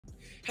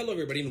Hello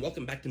everybody and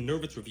welcome back to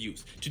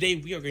NervithReviews. Today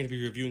we are going to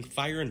be reviewing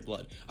Fire and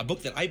Blood, a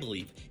book that I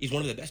believe is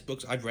one of the best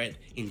books I've read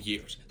in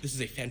years. This is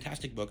a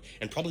fantastic book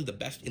and probably the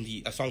best in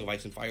the A Song of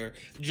Ice and Fire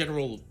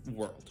general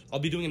world. I'll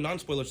be doing a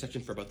non-spoiler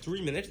section for about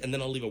 3 minutes and then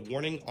I'll leave a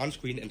warning on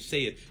screen and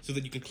say it so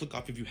that you can click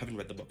off if you haven't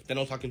read the book. Then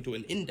I'll talk into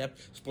an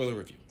in-depth spoiler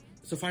review.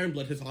 So Fire and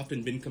Blood has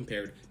often been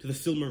compared to the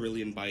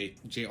Silmarillion by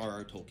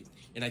J.R.R. Tolkien,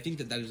 and I think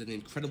that is an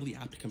incredibly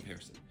apt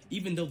comparison.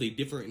 Even though they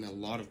differ in a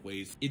lot of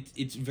ways,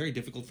 it's very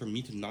difficult for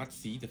me to not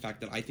see the fact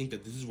that I think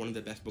that this is one of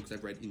the best books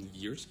I've read in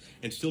years,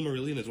 and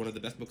Silmarillion is one of the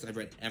best books I've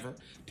read ever,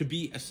 to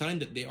be a sign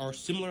that they are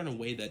similar in a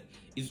way that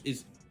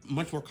is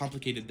much more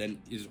complicated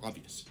than is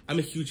obvious. I'm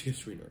a huge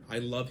history nerd. I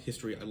love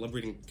history. I love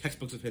reading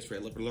textbooks of history. I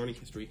love learning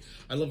history.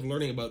 I love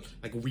learning about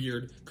like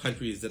weird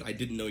countries that I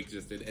didn't know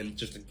existed and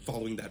just like,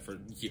 following that for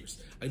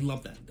years. I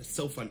love that. That's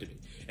so fun to me.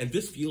 And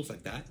this feels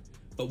like that,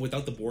 but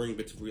without the boring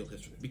bits of real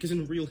history. Because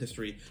in real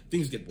history,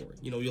 things get boring.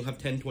 You know, you'll have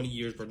 10, 20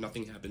 years where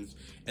nothing happens,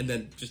 and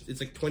then just,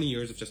 it's like 20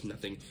 years of just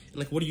nothing. And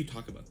like, what do you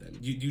talk about then?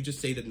 Do you just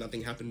say that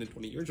nothing happened in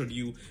 20 years, or do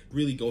you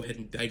really go ahead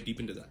and dive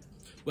deep into that?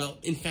 Well,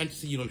 in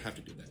fantasy, you don't have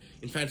to do that.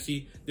 In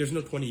fantasy, there's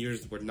no 20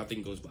 years where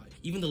nothing goes by.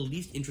 Even the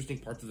least interesting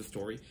parts of the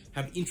story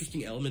have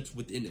interesting elements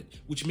within it,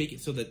 which make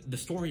it so that the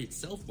story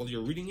itself, while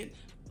you're reading it,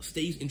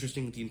 stays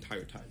interesting the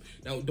entire time.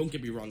 Now, don't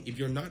get me wrong, if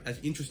you're not as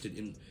interested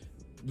in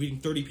reading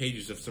 30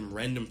 pages of some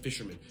random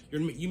fisherman,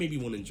 you maybe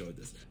won't enjoy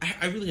this.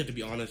 I really have to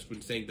be honest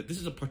when saying that this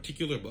is a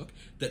particular book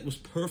that was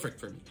perfect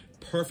for me.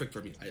 Perfect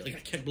for me. I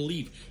can't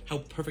believe how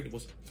perfect it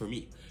was for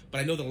me. But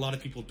I know that a lot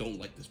of people don't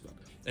like this book.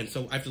 And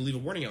so I have to leave a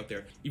warning out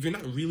there. If you're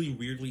not really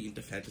weirdly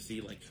into fantasy,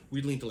 like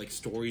weirdly into like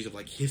stories of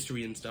like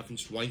history and stuff and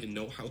just wanting to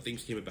know how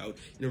things came about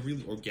in a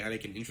really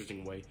organic and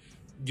interesting way,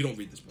 you don't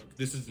read this book.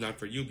 This is not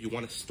for you. If you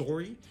want a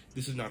story,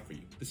 this is not for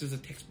you. This is a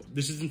textbook.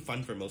 This isn't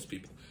fun for most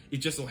people. It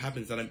just so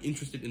happens that I'm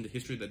interested in the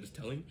history that it's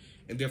telling,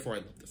 and therefore I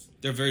love this.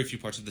 There are very few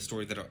parts of the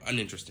story that are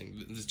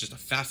uninteresting. This is just a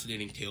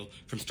fascinating tale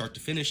from start to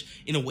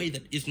finish in a way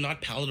that is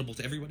not palatable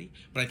to everybody,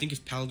 but I think is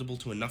palatable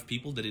to enough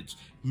people that it's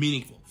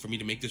meaningful for me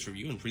to make this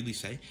review and really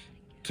say,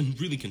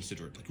 really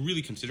consider it. Like,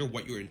 really consider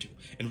what you're into.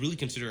 And really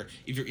consider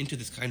if you're into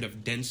this kind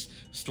of dense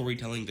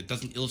storytelling that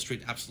doesn't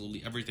illustrate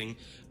absolutely everything,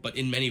 but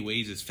in many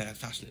ways is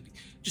fascinating.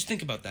 Just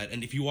think about that,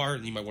 and if you are,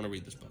 then you might want to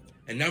read this book.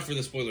 And now for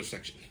the spoiler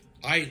section.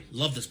 I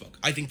love this book.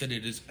 I think that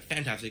it is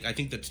fantastic. I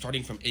think that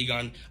starting from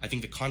Aegon, I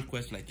think the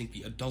conquest, and I think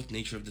the adult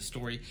nature of the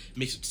story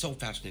makes it so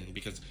fascinating,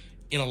 because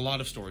in a lot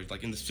of stories,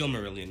 like in the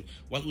Silmarillion,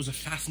 while it was a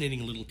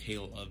fascinating little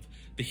tale of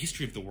the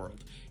history of the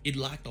world, it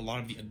lacked a lot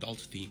of the adult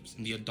themes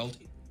and the adult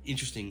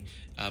interesting,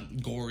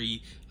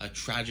 gory,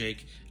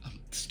 tragic,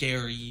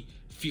 scary,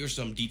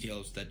 fearsome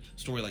details that a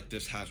story like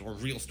this has, or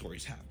real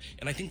stories have.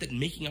 And I think that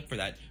making up for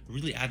that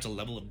really adds a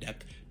level of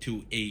depth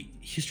to a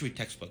history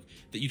textbook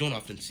that you don't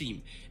often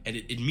see, and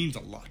it means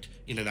a lot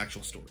in an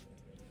actual story.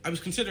 I was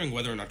considering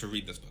whether or not to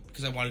read this book,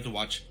 because I wanted to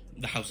watch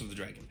The House of the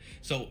Dragon.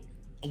 So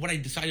what I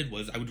decided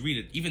was I would read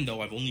it, even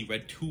though I've only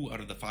read 2 out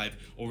of the 5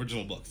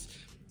 original books.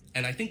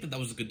 And I think that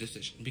was a good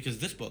decision, because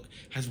this book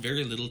has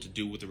very little to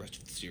do with the rest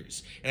of the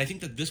series. And I think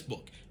that this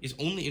book is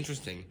only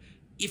interesting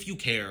if you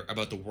care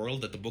about the world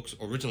that the books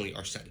originally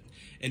are set in.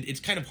 And it's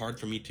kind of hard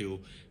for me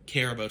to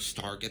care about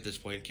Stark at this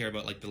point, care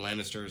about like the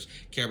Lannisters,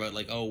 care about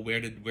like, oh,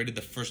 where did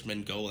the first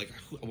men go? Like,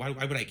 why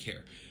would I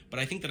care? But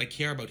I think that I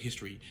care about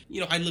history.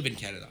 You know, I live in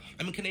Canada.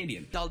 I'm a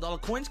Canadian. Dollar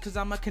coins, because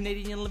I'm a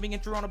Canadian living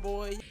in Toronto,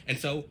 boy. And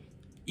so,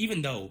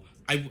 even though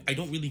I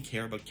don't really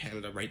care about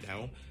Canada right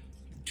now,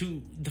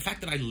 to the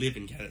fact that I live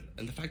in Canada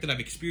and the fact that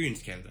I've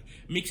experienced Canada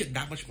makes it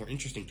that much more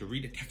interesting to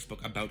read a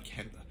textbook about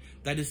Canada.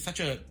 That is such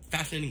a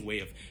fascinating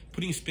way of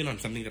putting a spin on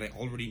something that I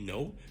already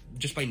know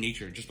just by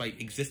nature, just by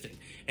existing,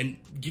 and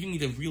giving me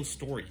the real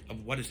story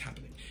of what is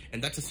happening.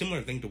 And that's a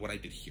similar thing to what I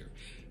did here.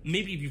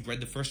 Maybe if you've read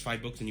the first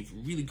 5 books and you've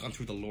really gone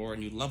through the lore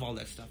and you love all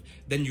that stuff,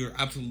 then you're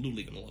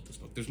absolutely going to love this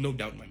book. There's no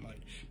doubt in my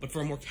mind. But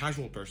for a more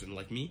casual person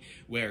like me,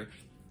 where,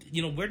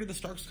 you know, where did the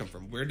Starks come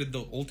from? Where did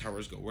the old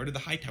towers go? Where did the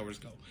high towers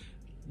go?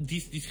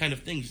 These kind of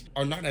things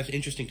are not as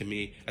interesting to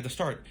me at the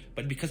start,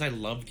 but because I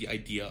love the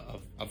idea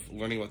of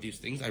learning about these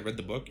things, I read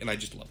the book and I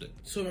just loved it.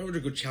 So if I were to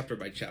go chapter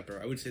by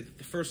chapter, I would say that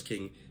the first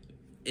king,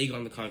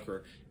 Aegon the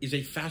Conqueror, is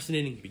a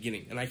fascinating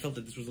beginning, and I felt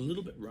that this was a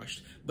little bit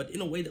rushed, but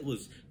in a way that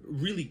was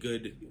really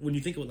good when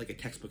you think of it like a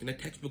textbook. In a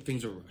textbook,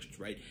 things are rushed,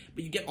 right?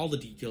 But you get all the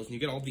details and you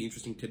get all the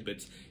interesting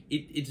tidbits.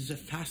 It is a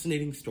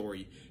fascinating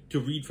story to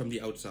read from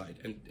the outside,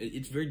 and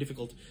it's very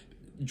difficult.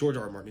 George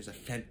R.R. Martin is a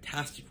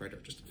fantastic writer,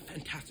 just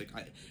fantastic.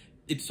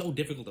 It's so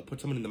difficult to put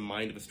someone in the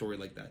mind of a story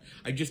like that.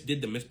 I just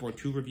did the Mistborn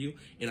 2 review,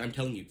 and I'm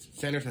telling you,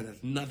 Sanderson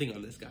has nothing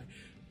on this guy.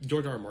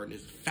 George R.R. Martin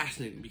is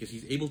fascinating because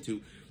he's able to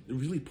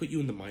really put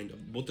you in the mind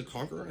of both the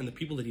conqueror and the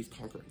people that he's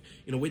conquering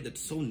in a way that's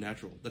so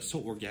natural, that's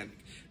so organic.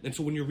 And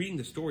so when you're reading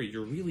the story,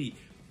 you're really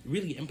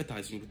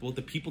empathizing with both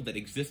the people that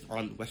exist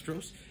on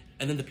Westeros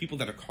and then the people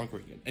that are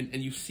conquering it.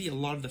 And you see a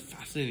lot of the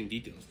fascinating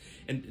details.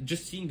 And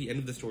just seeing the end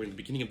of the story and the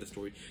beginning of the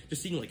story,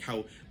 just seeing like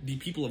how the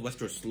people of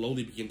Westeros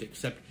slowly begin to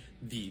accept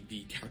the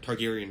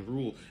Targaryen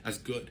rule as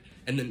good.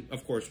 And then,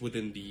 of course,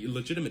 within the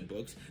legitimate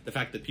books, the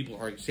fact that people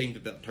are saying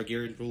that the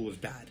Targaryen rule was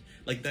bad.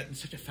 Like, that is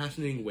such a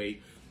fascinating way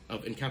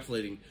of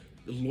encapsulating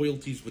the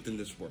loyalties within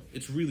this world.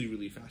 It's really,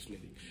 really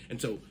fascinating. And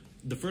so,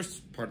 the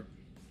first part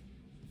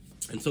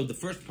of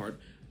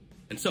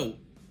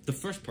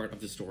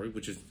the story,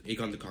 which is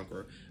Aegon the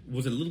Conqueror,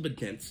 was a little bit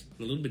dense,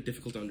 a little bit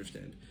difficult to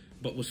understand,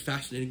 but was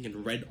fascinating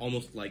and read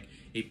almost like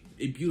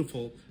a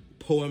beautiful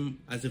poem,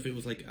 as if it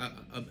was like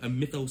a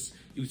mythos.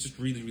 It was just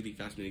really, really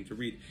fascinating to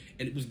read,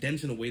 and it was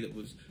dense in a way that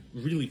was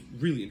really,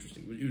 really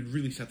interesting. It would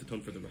really set the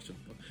tone for the rest of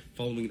the book.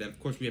 Following that, of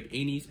course, we have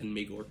Aenys and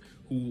Maegor,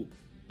 who,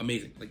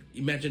 amazing. Like,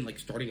 imagine like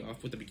starting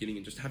off with the beginning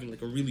and just having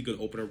like a really good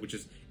opener, which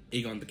is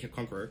Aegon the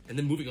Conqueror, and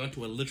then moving on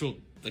to a literal,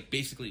 like,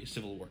 basically a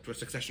civil war, to a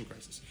succession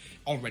crisis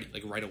already,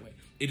 like, right away.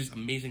 It is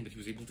amazing that he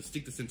was able to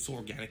stick this in so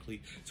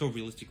organically, so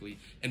realistically,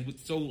 and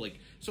with so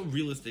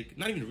realistic,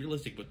 not even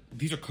realistic, but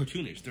these are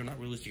cartoonish. They're not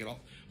realistic at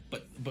all.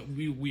 But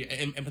we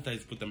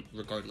empathize with them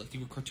regardless. They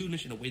were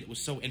cartoonish in a way that was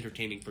so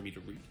entertaining for me to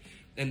read.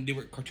 And they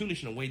were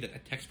cartoonish in a way that a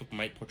textbook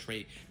might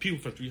portray people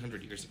from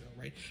 300 years ago,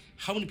 right?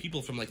 How many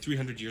people from like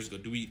 300 years ago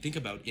do we think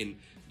about in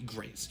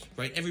grays,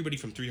 right? Everybody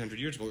from 300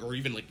 years ago, or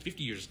even like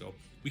 50 years ago,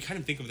 we kind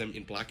of think of them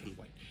in black and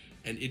white.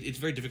 And it's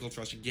very difficult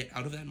for us to get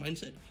out of that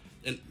mindset.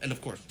 And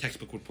of course,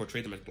 textbook would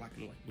portray them as black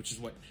and white, which is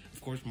what,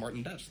 of course,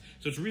 Martin does.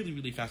 So it's really,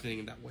 really fascinating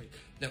in that way.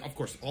 Now, of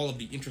course, all of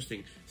the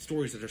interesting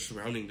stories that are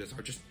surrounding this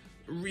are just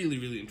really,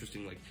 really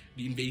interesting, like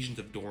the invasions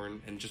of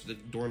Dorne and just the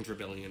Dorne's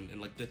rebellion,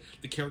 and like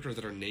the characters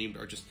that are named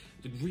are just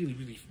like really,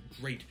 really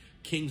great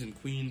kings and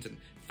queens and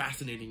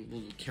fascinating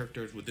little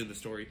characters within the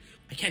story.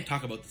 I can't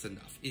talk about this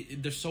enough.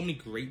 There's so many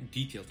great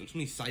details and so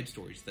many side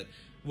stories that,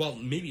 while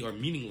maybe are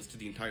meaningless to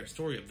the entire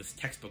story of this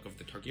textbook of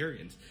the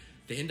Targaryens,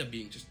 they end up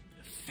being just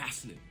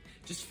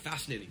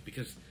fascinating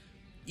because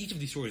each of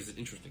these stories is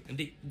interesting, and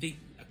they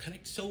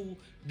connect so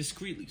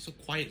discreetly, so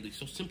quietly,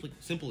 so simply,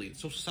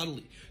 so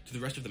subtly to the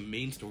rest of the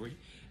main story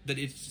that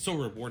it's so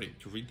rewarding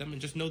to read them.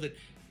 And just know that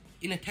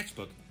in a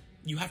textbook,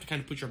 you have to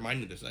kind of put your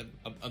mind in this.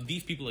 Of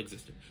these people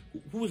existed.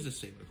 Who is this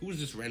sailor? Who is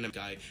this random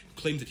guy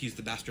who claims that he's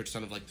the bastard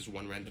son of like this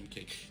one random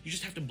king? You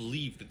just have to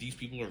believe that these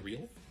people are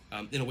real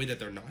in a way that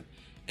they're not.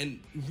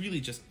 And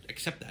really just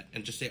accept that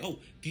and just say, oh,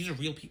 these are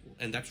real people.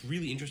 And that's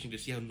really interesting to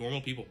see how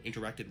normal people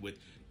interacted with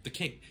the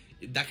king.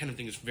 That kind of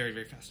thing is very,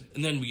 very fascinating.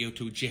 And then we go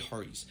to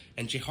Jaehaerys.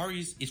 And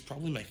Jaehaerys is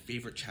probably my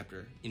favorite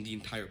chapter in the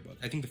entire book.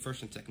 I think the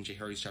first and second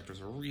Jaehaerys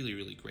chapters are really,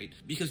 really great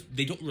because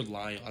they don't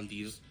rely on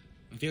these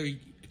very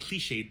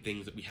cliched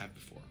things that we had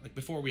before. Like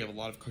before, we have a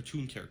lot of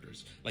cartoon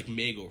characters, like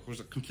Maegor, who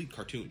was a complete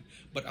cartoon,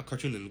 but a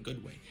cartoon in a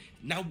good way.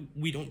 Now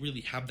we don't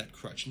really have that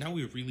crutch. Now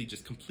we really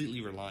just completely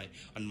rely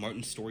on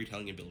Martin's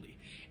storytelling ability.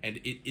 And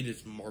it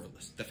is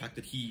marvelous. The fact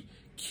that he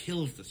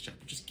kills this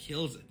chapter, just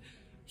kills it.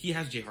 He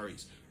has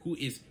Jaehaerys, who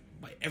is,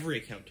 by every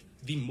account,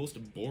 the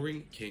most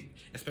boring king,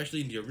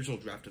 especially in the original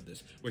draft of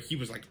this, where he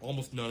was like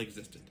almost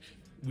non-existent.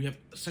 We have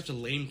such a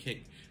lame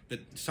king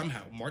that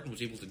somehow Martin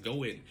was able to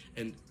go in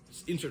and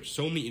insert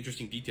so many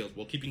interesting details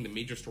while keeping the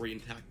major story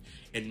intact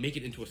and make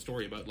it into a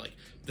story about like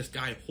this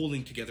guy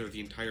holding together the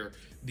entire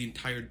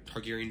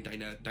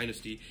Targaryen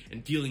dynasty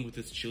and dealing with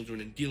his children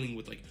and dealing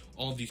with like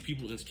all of these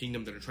people in his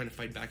kingdom that are trying to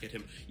fight back at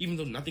him, even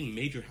though nothing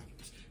major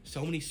happens.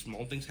 So many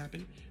small things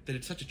happen that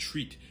it's such a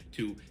treat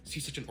to see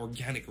such an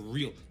organic,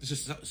 real. This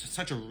is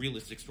such a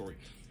realistic story.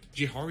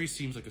 Jaehaerys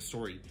seems like a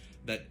story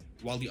that,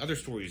 while the other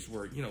stories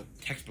were,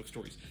 textbook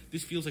stories,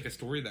 this feels like a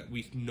story that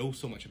we know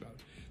so much about.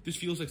 This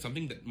feels like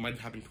something that might have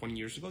happened 20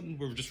 years ago, and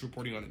we're just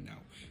reporting on it now.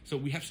 So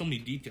we have so many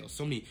details,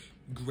 so many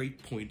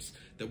great points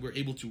that we're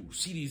able to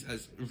see these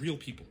as real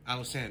people.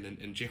 Alysanne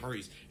and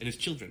Jaehaerys and his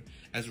children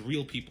as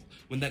real people.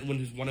 When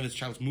one of his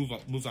childs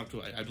moves up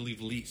to, I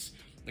believe, Lys.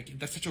 Like,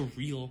 that's such a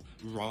real,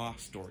 raw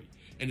story.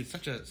 And it's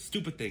such a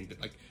stupid thing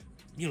that, like,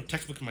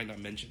 textbook might not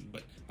mention,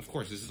 but of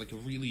course, this is like a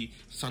really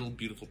subtle,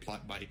 beautiful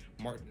plot by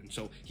Martin, and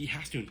so he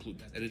has to include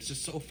that. And it's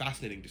just so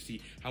fascinating to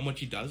see how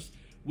much he does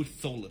with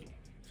so little.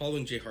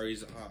 Following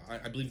Jaehaerys,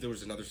 I believe there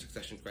was another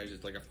succession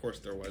crisis. Like, of course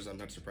there was. I'm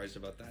not surprised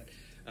about that.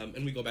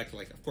 And we go back to,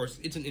 like, of course,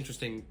 it's an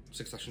interesting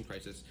succession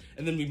crisis.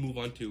 And then we move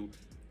on to,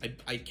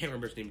 I can't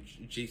remember his name,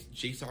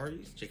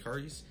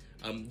 Jaehaerys,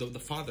 the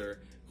father,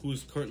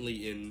 who's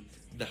currently in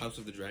the House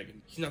of the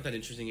Dragon. He's not that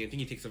interesting. I think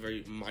he takes a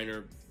very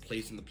minor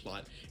place in the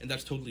plot, and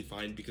that's totally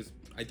fine because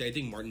I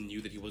think Martin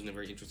knew that he wasn't a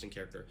very interesting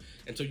character,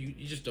 and so you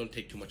just don't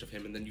take too much of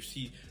him, and then you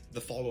see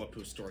the follow-up to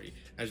his story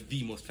as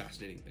the most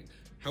fascinating thing.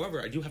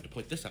 However, I do have to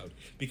point this out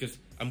because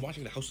I'm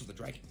watching the House of the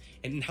Dragon,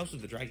 and in House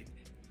of the Dragon,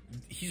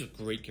 he's a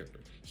great character.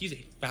 He's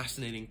a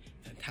fascinating,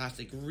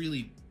 fantastic,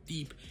 really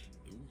deep,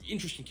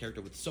 interesting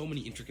character with so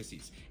many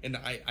intricacies. And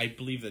I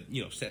believe that,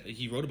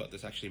 he wrote about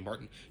this, actually,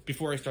 Martin.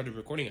 Before I started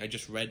recording, I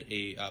just read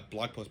a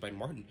blog post by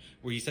Martin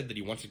where he said that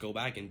he wants to go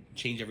back and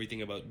change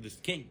everything about this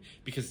king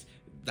because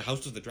the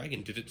House of the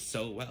Dragon did it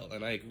so well.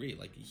 And I agree.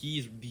 Like, he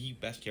is the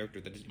best character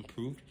that is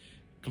improved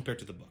compared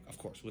to the book, of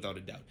course, without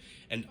a doubt.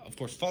 And, of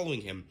course,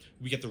 following him,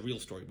 we get the real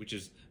story, which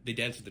is they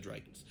dance with the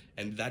dragons.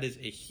 And that is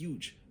a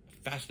huge,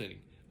 fascinating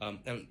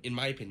And in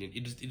my opinion,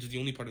 it is the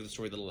only part of the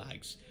story that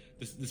lags.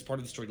 This part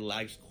of the story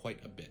lags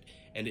quite a bit,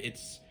 and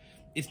it's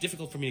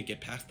difficult for me to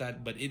get past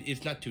that, but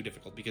it's not too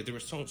difficult because there were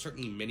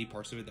certainly many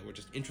parts of it that were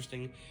just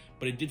interesting,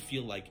 but it did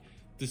feel like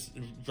this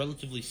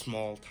relatively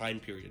small time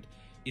period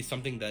is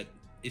something that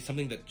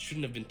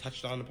shouldn't have been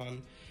touched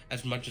upon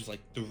as much as like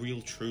the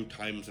real true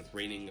times of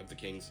reigning of the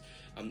kings.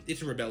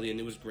 It's a rebellion.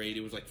 It was great.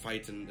 It was like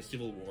fights and a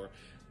civil war,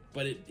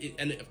 but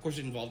and of course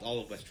it involved all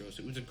of Westeros.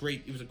 It was a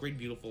great,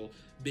 beautiful,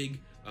 big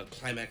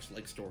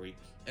climax-like story,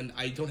 and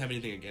I don't have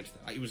anything against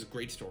that. It was a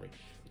great story.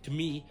 To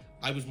me,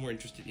 I was more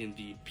interested in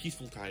the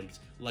peaceful times,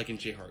 like in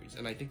Jehari's,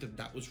 and I think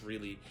that was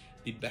really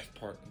the best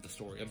part of the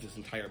story of this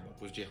entire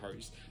book was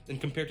Jehari's. And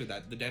compared to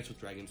that, The Dance with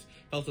Dragons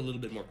felt a little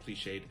bit more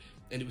cliched,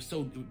 and it was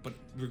but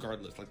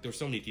regardless, like there were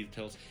so many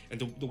details, and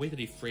the way that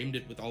he framed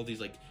it with all these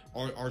like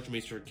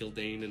Archmaester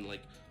Gildane and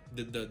like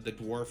the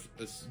dwarf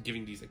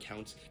giving these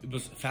accounts, it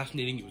was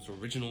fascinating. It was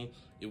original.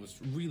 It was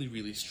really,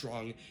 really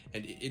strong,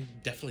 and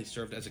it definitely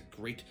served as a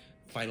great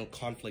final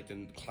conflict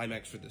and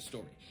climax for this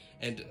story.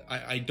 And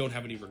I don't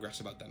have any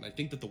regrets about that. And I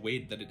think that the way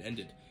that it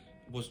ended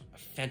was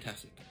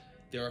fantastic.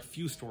 There are a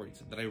few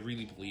stories that I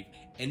really believe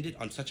ended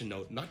on such a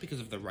note, not because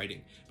of the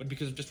writing, but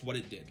because of just what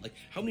it did. Like,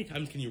 how many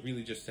times can you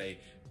really just say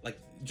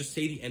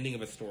the ending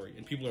of a story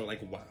and people are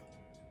like, wow,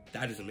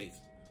 that is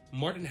amazing.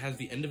 Martin has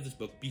the end of this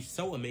book be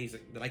so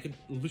amazing that I could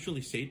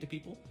literally say it to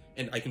people,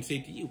 and I can say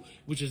it to you,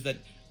 which is that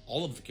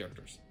all of the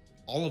characters,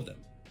 all of them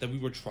that we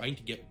were trying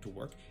to get to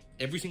work,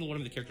 every single one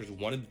of the characters who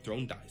wanted the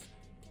throne dies,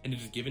 and it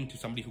is given to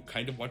somebody who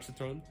kind of wants the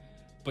throne,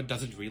 but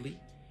doesn't really,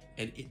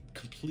 and it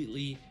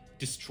completely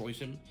destroys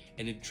him,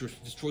 and it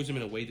destroys him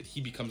in a way that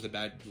he becomes a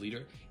bad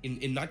leader,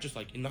 in not just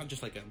like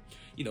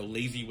a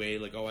lazy way,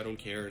 like, oh, I don't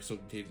care, so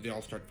they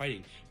all start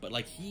fighting, but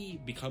like he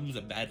becomes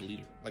a bad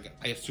leader. Like,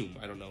 I assume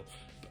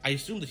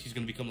that he's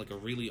going to become like a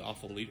really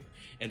awful leader,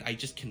 and I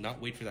just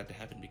cannot wait for that to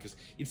happen because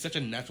it's such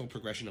a natural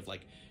progression of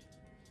like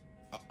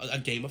a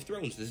Game of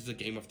Thrones. This is a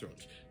Game of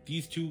Thrones.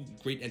 These two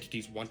great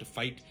entities want to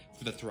fight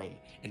for the throne,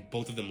 and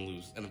both of them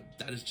lose, and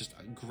that is just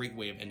a great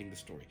way of ending the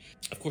story.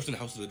 Of course, in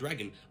House of the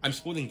Dragon, I'm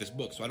spoiling this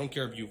book, so I don't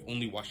care if you've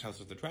only watched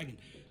House of the Dragon.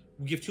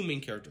 We have two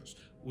main characters,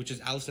 which is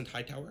Alicent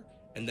Hightower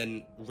and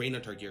then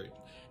Rhaena Targaryen,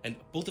 and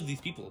both of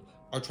these people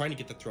are trying to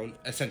get the throne,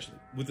 essentially,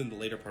 within the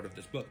later part of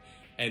this book,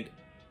 and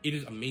it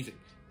is amazing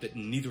that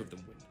neither of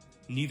them win.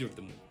 Neither of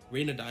them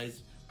win. Rhaena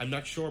dies. I'm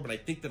not sure, but I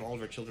think that all of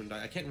her children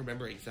die. I can't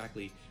remember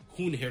exactly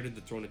who inherited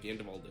the throne at the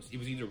end of all this. It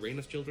was either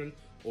Rhaena's children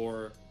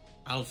or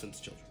Alicent's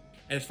children.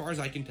 And as far as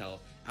I can tell,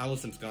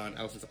 Alicent's gone.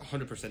 Alicent's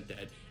 100%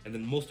 dead. And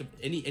then most of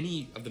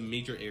any of the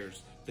major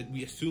heirs that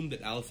we assume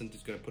that Alicent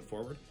is going to put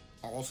forward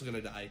are also going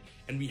to die.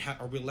 And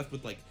we're left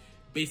with like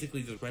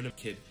basically the random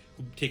kid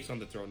who takes on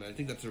the throne. And I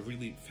think that's a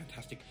really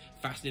fantastic,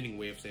 fascinating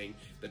way of saying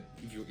that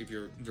if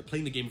you're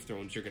playing the Game of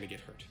Thrones, you're going to get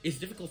hurt. It's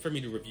difficult for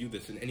me to review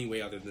this in any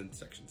way other than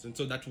sections, and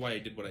so that's why I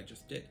did what I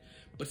just did.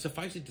 But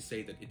suffice it to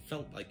say that it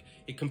felt like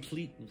a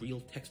complete real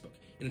textbook.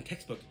 In a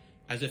textbook,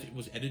 as if it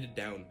was edited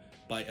down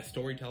by a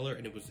storyteller,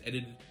 and it was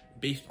edited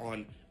based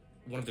on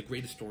one of the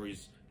greatest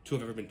stories to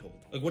have ever been told.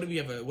 Like, what if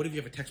you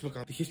have a textbook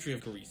on the history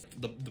of Greece,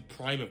 the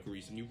prime of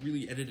Greece, and you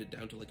really edit it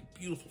down to like a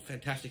beautiful,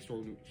 fantastic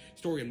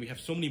story, and we have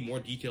so many more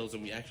details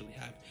than we actually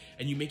have,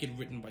 and you make it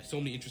written by so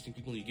many interesting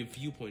people, and you give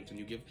viewpoints, and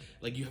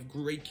you have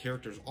great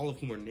characters, all of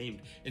whom are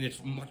named, and it's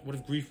what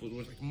if Greece was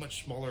like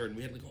much smaller, and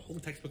we had like a whole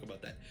textbook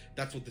about that.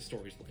 That's what this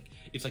story is like.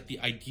 It's like the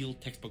ideal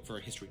textbook for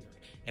a history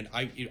nerd, and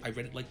I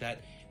read it like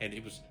that, and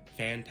it was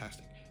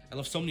fantastic. I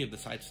love so many of the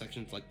side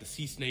sections, like the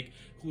Sea Snake,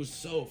 who was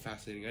so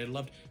fascinating. I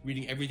loved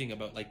reading everything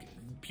about like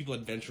people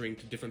adventuring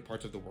to different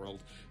parts of the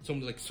world,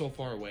 so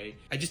far away.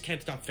 I just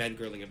can't stop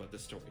fangirling about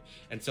this story.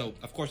 And so,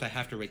 of course, I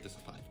have to rate this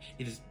a 5.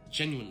 It has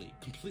genuinely,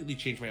 completely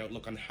changed my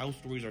outlook on how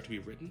stories are to be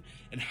written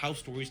and how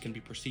stories can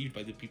be perceived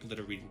by the people that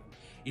are reading them.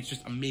 It's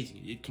just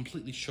amazing. It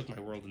completely shook my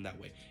world in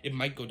that way. It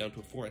might go down to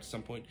a 4 at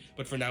some point,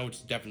 but for now,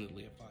 it's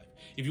definitely a 5.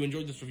 If you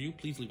enjoyed this review,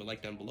 please leave a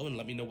like down below and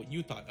let me know what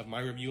you thought of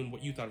my review and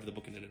what you thought of the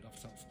book in and of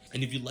itself.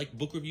 And if you like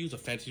book reviews or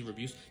fantasy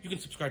reviews, you can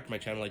subscribe to my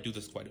channel. I do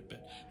this quite a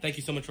bit. Thank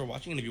you so much for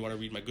watching, and if you want to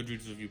read my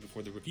Goodreads review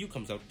before the review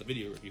comes out, the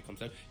video review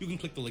comes out, you can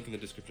click the link in the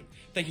description.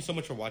 Thank you so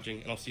much for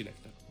watching, and I'll see you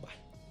next time.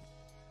 Bye.